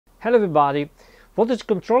Hello everybody! Voltage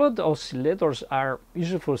controlled oscillators are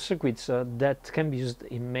useful circuits that can be used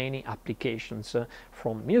in many applications,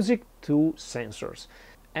 from music to sensors.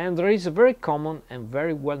 And there is a very common and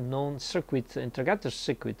very well-known circuit, integrated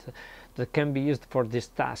circuit, that can be used for this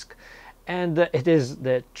task, and it is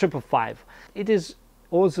the 555. It is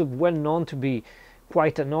also well known to be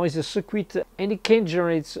quite a noisy circuit, and it can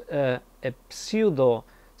generate a pseudo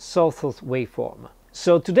sawtooth waveform.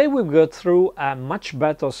 So today we'll go through a much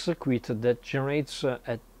better circuit that generates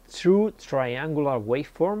a true triangular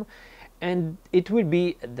waveform, and it will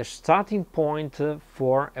be the starting point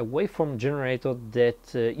for a waveform generator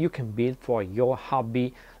that you can build for your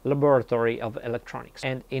hobby laboratory of electronics.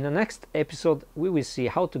 And in the next episode we will see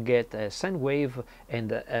how to get a sine wave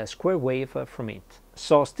and a square wave from it.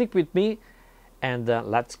 So stick with me and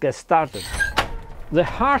let's get started. The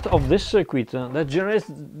heart of this circuit that generates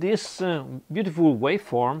this beautiful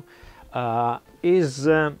waveform is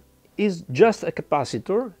just a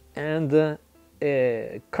capacitor and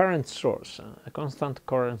a current source, a constant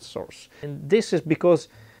current source. And this is because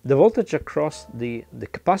the voltage across the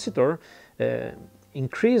capacitor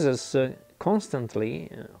increases constantly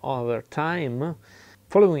over time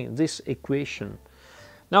following this equation.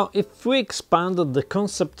 Now, if we expand the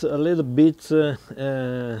concept a little bit,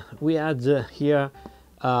 we add here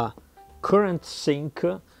a current sink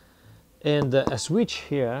and a switch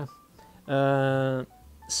here,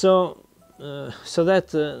 so that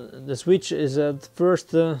the switch is at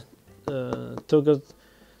first toggled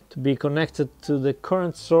to be connected to the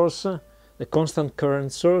current source, the constant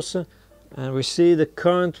current source, and we see the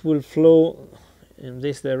current will flow in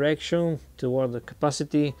this direction toward the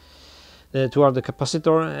capacity. Toward the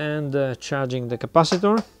capacitor and charging the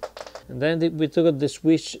capacitor, and then we took the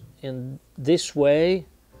switch in this way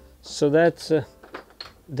so that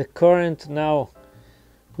the current now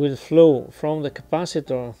will flow from the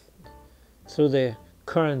capacitor through the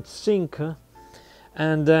current sink,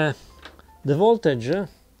 and the voltage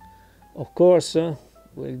of course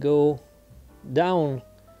will go down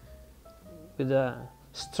with a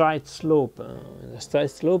straight slope. The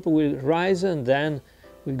straight slope will rise and then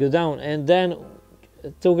will go down, and then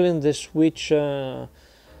toggling the switch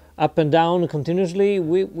up and down continuously,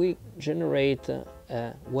 we generate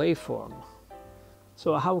a waveform.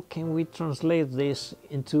 So how can we translate this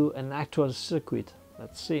into an actual circuit?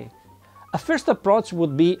 Let's see. A first approach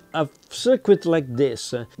would be a circuit like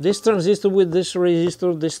this. This transistor with this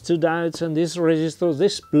resistor, these two diodes, and this resistor,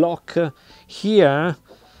 this block here.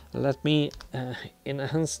 Let me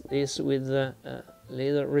enhance this with a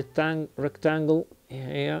little rectangle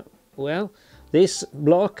here. Well, this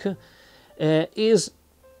block is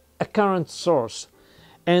a current source,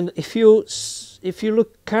 and if you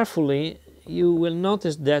look carefully, you will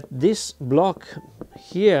notice that this block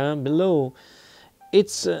here below,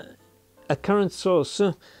 it's a current source,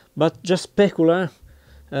 but just peculiar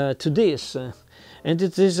to this, and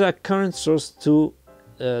it is a current source to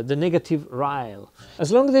the negative rail.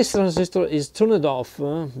 As long as this transistor is turned off,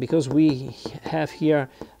 because we have here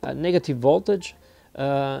a negative voltage,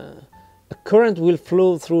 a current will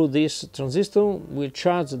flow through this transistor, will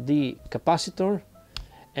charge the capacitor,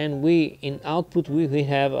 and in output we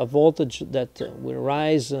have a voltage that will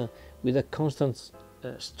rise with a constant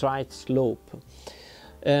straight slope.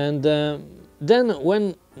 And then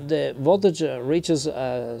when the voltage reaches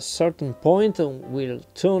a certain point, we'll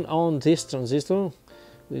turn on this transistor.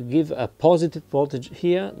 We give a positive voltage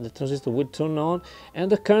here, the transistor will turn on, and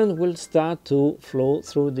the current will start to flow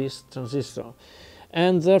through this transistor.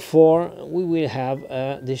 And therefore we will have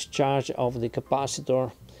a discharge of the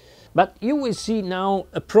capacitor. But you will see now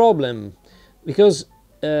a problem, because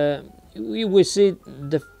you will see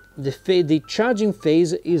the charging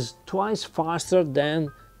phase is twice faster than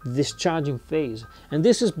the discharging phase. And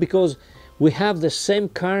this is because we have the same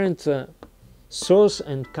current source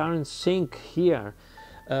and current sink here.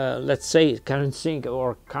 Let's say current sink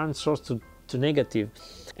or current source to negative,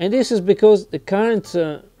 and this is because the currents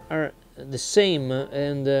are the same,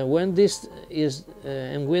 and when the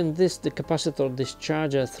capacitor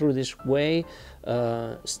discharges through this way,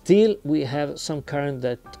 still we have some current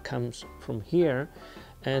that comes from here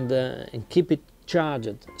and keep it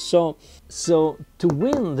charged. So to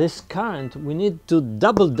win this current, we need to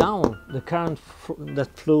double down the current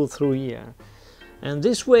that flow through here. And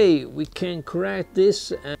this way we can correct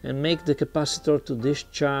this and make the capacitor to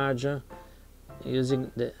discharge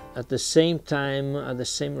using at the same time, at the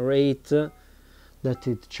same rate that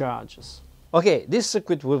it charges. Okay, this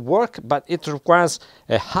circuit will work, but it requires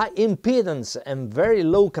a high impedance and very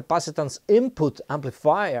low capacitance input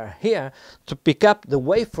amplifier here to pick up the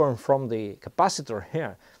waveform from the capacitor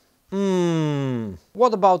here.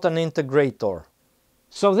 What about an integrator?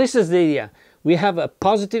 So this is the idea. We have a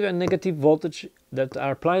positive and negative voltage that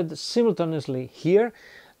are applied simultaneously here,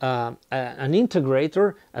 an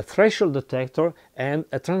integrator, a threshold detector, and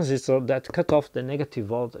a transistor that cut off the negative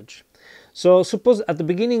voltage. So suppose at the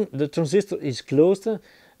beginning the transistor is closed,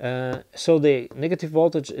 so the negative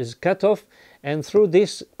voltage is cut off, and through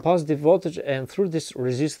this positive voltage and through this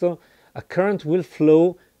resistor a current will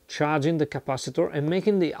flow, charging the capacitor and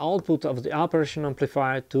making the output of the operation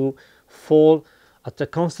amplifier to fall at a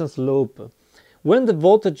constant slope. When the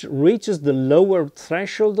voltage reaches the lower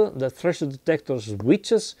threshold, the threshold detector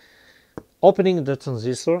switches, opening the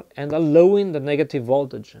transistor and allowing the negative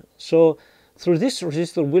voltage. So through this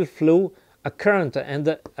resistor will flow a current, and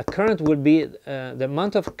a current will be the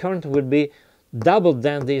amount of current will be double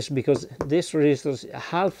than this, because this resistor is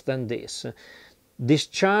half than this,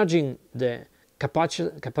 discharging the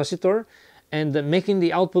capacitor and making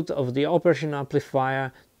the output of the operation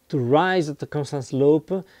amplifier to rise at a constant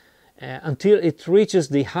slope until it reaches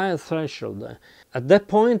the higher threshold. At that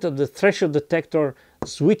point the threshold detector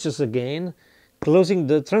switches again, closing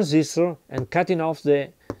the transistor and cutting off the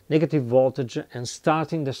negative voltage and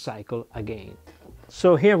starting the cycle again.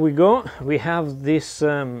 So here we go. We have this,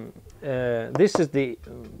 this is the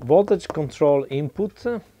voltage control input,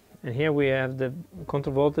 and here we have the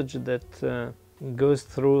control voltage that goes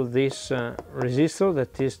through this resistor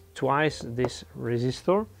that is twice this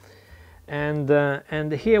resistor,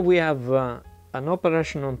 and here we have an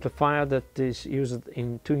operation amplifier that is used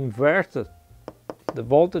to invert the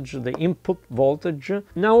voltage, the input voltage.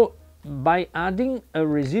 Now by adding a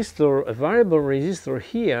resistor, a variable resistor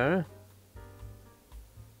here,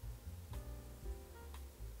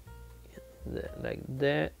 like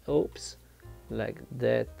that, oops, like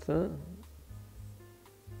that,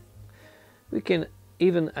 we can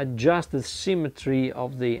even adjust the symmetry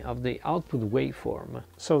of the output waveform.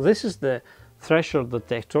 So this is the threshold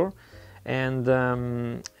detector, and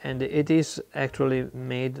it is actually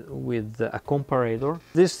made with a comparator.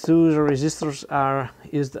 These two resistors are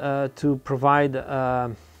used to provide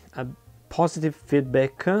a positive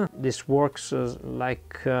feedback. This works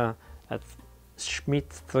like a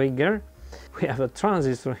Schmitt trigger. We have a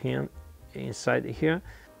transistor here inside here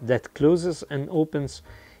that closes and opens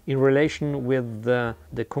in relation with the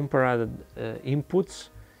comparator inputs,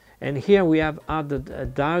 and here we have added a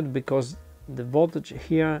diode because the voltage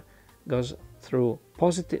here goes through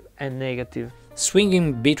positive and negative.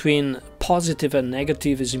 Swinging between positive and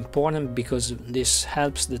negative is important because this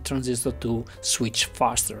helps the transistor to switch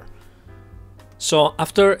faster. So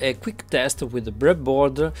after a quick test with the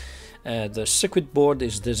breadboard, the circuit board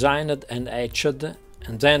is designed and etched,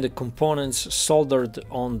 and then the components soldered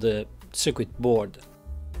on the circuit board.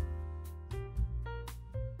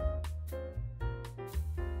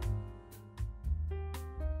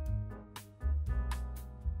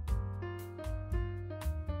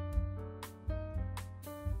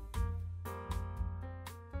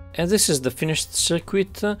 And this is the finished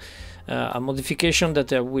circuit. A modification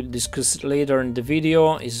that I will discuss later in the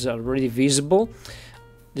video is already visible.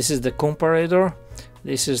 This is the comparator,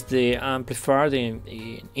 this is the amplifier,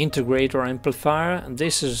 the integrator amplifier, and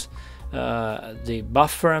this is the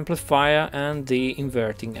buffer amplifier and the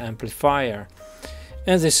inverting amplifier.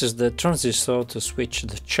 And this is the transistor to switch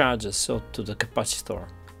the charges, so to the capacitor.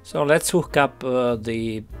 So let's hook up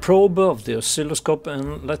the probe of the oscilloscope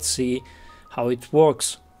and let's see how it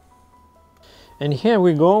works. And here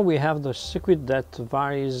we go, we have the circuit that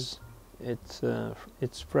varies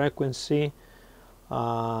its frequency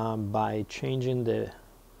by changing the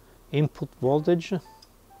input voltage.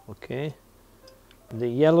 Okay, the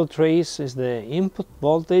yellow trace is the input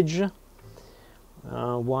voltage,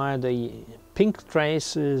 while the pink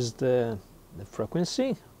trace is the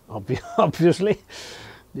frequency, obviously,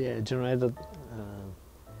 the generated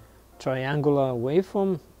triangular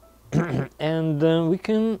waveform. And we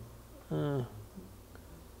can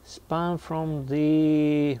span from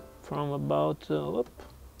about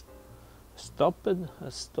stop it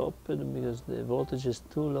because the voltage is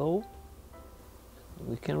too low.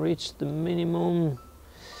 We can reach the minimum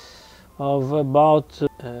of about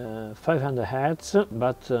 500 Hertz,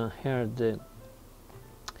 but here the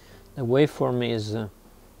waveform is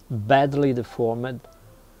badly deformed.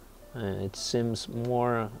 It seems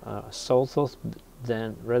more sawtooth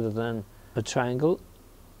rather than a triangle,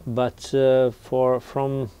 but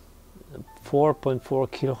from 4.4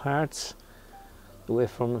 kilohertz the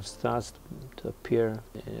waveform starts to appear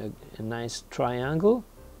a nice triangle.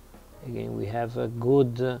 Again, we have a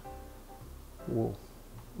good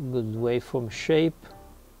waveform shape.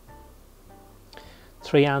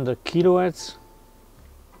 300 kilohertz,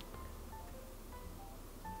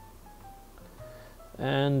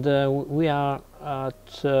 and we are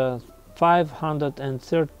at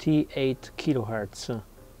 538 kilohertz,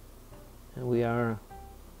 and we are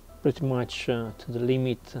pretty much to the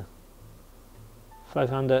limit.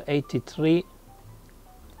 583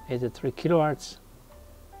 kilohertz.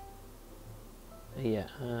 Yeah,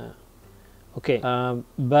 okay,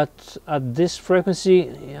 but at this frequency,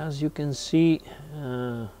 as you can see,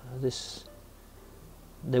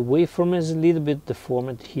 the waveform is a little bit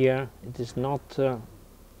deformed here. It is not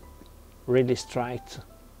really straight.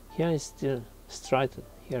 Here it's still straight,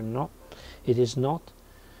 here no, it is not.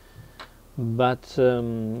 But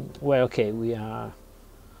well, okay, we are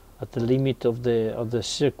at the limit of the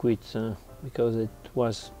circuit because it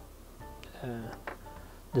was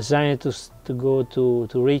designed to go to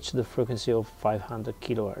reach the frequency of 500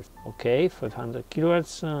 kilohertz. Okay, 500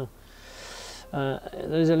 kilohertz.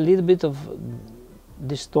 There is a little bit of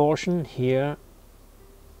distortion here,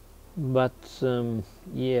 but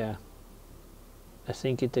yeah, I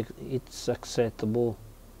think it's acceptable.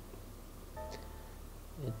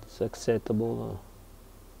 It's acceptable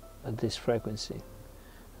at this frequency.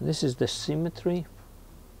 This is the symmetry.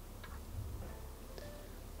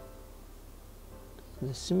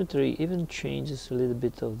 The symmetry even changes a little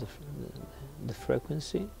bit of the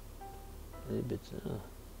frequency, a little bit,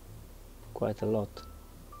 quite a lot.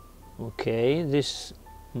 Okay, this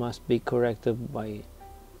must be corrected by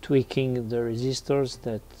tweaking the resistors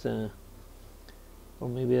that, or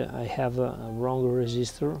maybe I have a wrong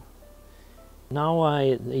resistor. Now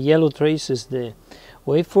the yellow trace is the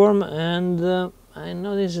waveform, and I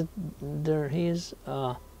notice that there is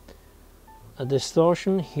a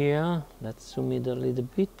distortion here. Let's zoom it a little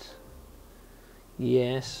bit.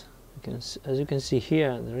 Yes, as you can see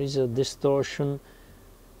here, there is a distortion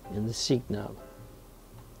in the signal.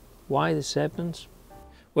 Why this happens?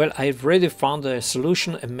 Well, I've already found a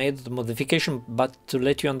solution and made the modification, but to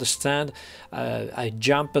let you understand, I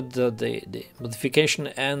jumped the modification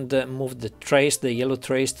and moved the yellow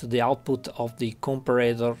trace to the output of the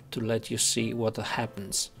comparator to let you see what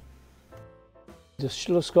happens. The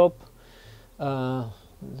oscilloscope, the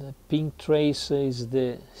pink trace is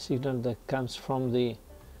the signal that comes from the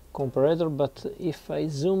comparator, but if I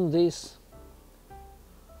zoom this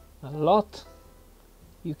a lot,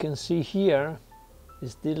 you can see here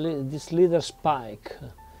is this little spike,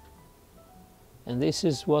 and this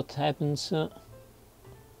is what happens on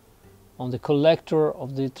the collector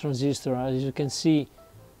of the transistor. As you can see,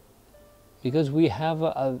 because we have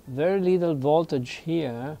a very little voltage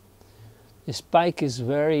here, the spike is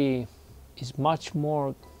much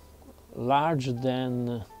more large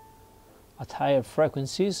than at higher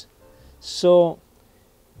frequencies, so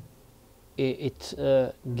it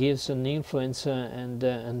gives an influence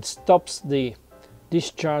and stops the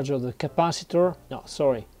discharge of the capacitor. No,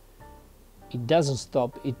 sorry, it doesn't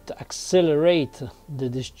stop, it accelerates the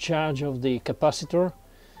discharge of the capacitor.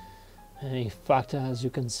 In fact, as you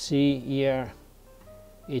can see here,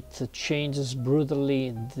 it changes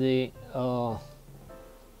brutally the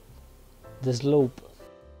slope.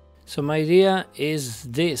 So my idea is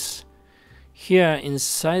this: here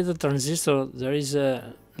inside the transistor there is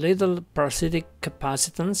a little parasitic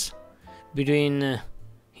capacitance between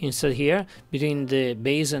inside here, between the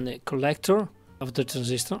base and the collector of the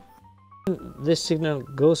transistor. This signal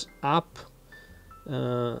goes up,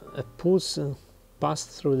 a pulse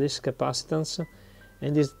passes through this capacitance,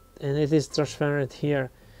 and it is transferred here,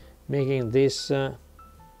 making this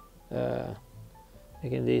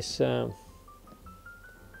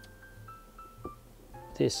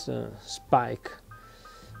spike,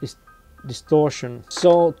 this distortion.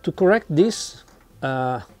 So to correct this,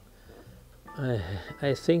 I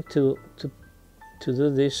think to do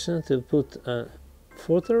this, to put a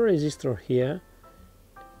photoresistor here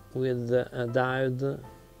with a diode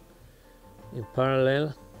in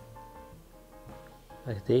parallel,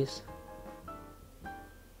 like this.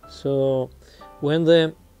 So when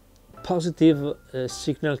the positive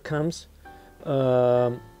signal comes,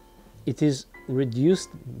 it is reduced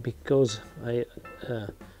because I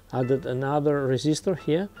added another resistor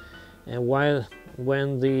here, and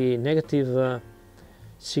when the negative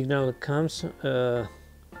signal comes, it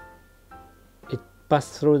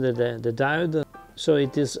passes through the diode, so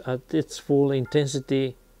it is at its full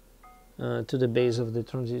intensity to the base of the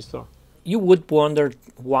transistor. You would wonder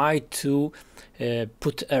why to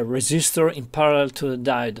put a resistor in parallel to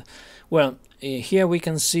the diode. Well, here we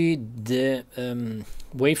can see the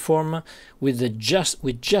waveform with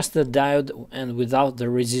just the diode and without the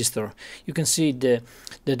resistor. You can see the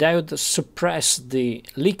diode suppress the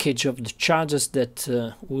leakage of the charges that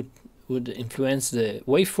would influence the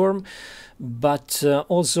waveform, but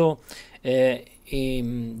also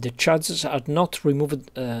the charges are not removed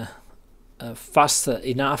fast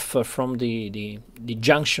enough from the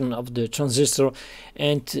junction of the transistor,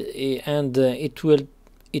 and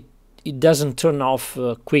it doesn't turn off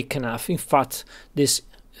quick enough. In fact, this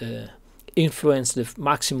influence the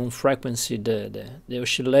maximum frequency the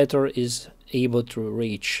oscillator is able to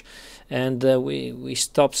reach, and we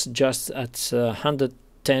stops just at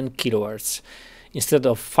 110 kilohertz instead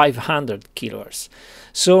of 500 kilohertz.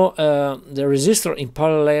 So the resistor in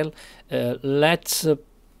parallel let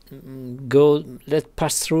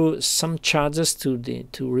pass through some charges to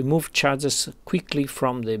remove charges quickly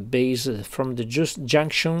from the base, from the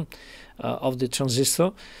junction of the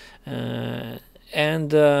transistor, and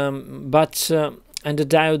the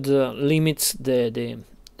diode limits the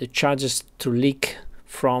charges to leak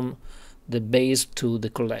from the base to the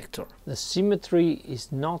collector. The symmetry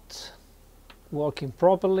is not working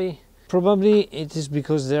properly. Probably it is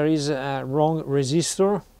because there is a wrong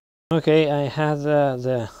resistor. Okay, I had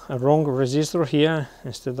a wrong resistor here.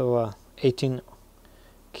 Instead of 18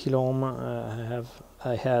 kilo ohm,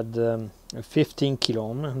 I had 15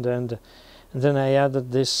 kilo ohm, and then I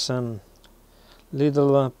added this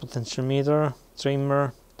little potentiometer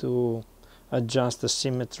trimmer to adjust the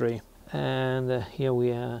symmetry, and here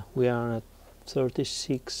we are at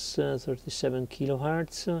 37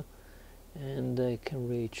 kilohertz, and I can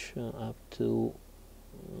reach up to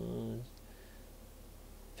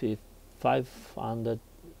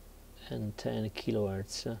 510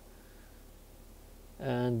 kilohertz,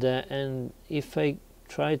 and if I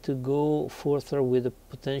try to go further with the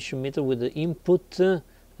potentiometer, with the input,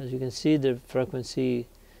 as you can see, the frequency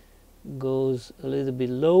goes a little bit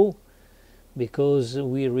low because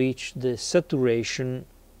we reach the saturation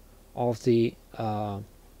of the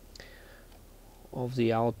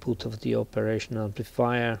output of the operation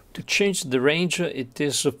amplifier. To change the range, it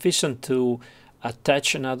is sufficient to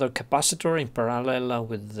attach another capacitor in parallel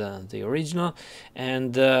with the original,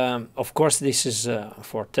 and of course this is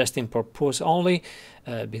for testing purpose only,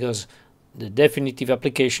 because the definitive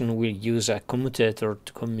application will use a commutator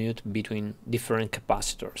to commute between different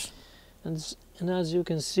capacitors. And as you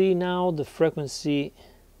can see now, the frequency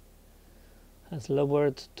has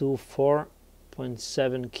lowered to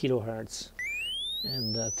 4.7 kilohertz,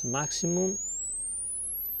 and at maximum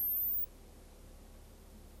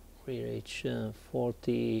we reach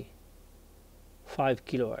 45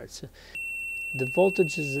 kilohertz. The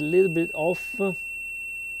voltage is a little bit off.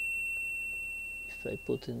 If I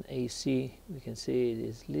put in AC, we can see it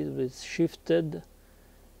is a little bit shifted.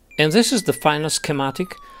 And this is the final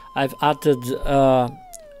schematic. I've added a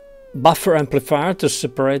buffer amplifier to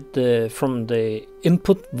separate from the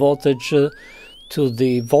input voltage to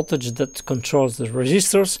the voltage that controls the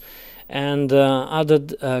resistors, and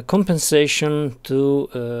added compensation to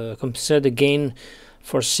compensate the gain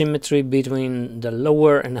for symmetry between the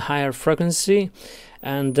lower and higher frequency,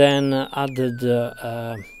 and then added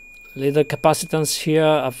little capacitance here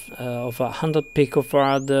of 100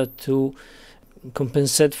 picofarad to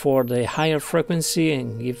compensate for the higher frequency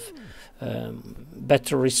and give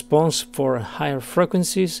better response for higher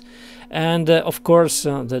frequencies, and of course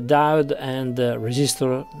the diode and the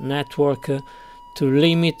resistor network to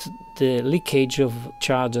limit the leakage of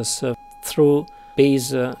charges through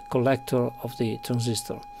base collector of the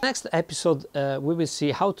transistor. Next episode we will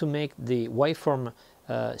see how to make the waveform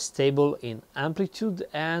stable in amplitude,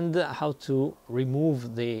 and how to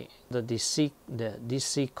remove the DC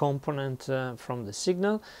component from the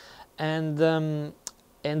signal, and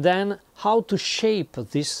then how to shape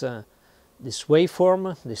this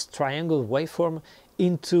waveform, this triangle waveform,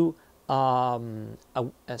 into a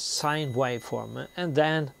sine waveform, and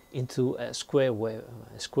then into a square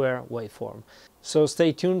waveform. So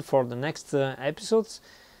stay tuned for the next episodes.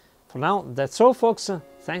 For now, that's all, folks.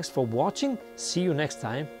 Thanks for watching. See you next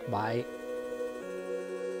time. Bye.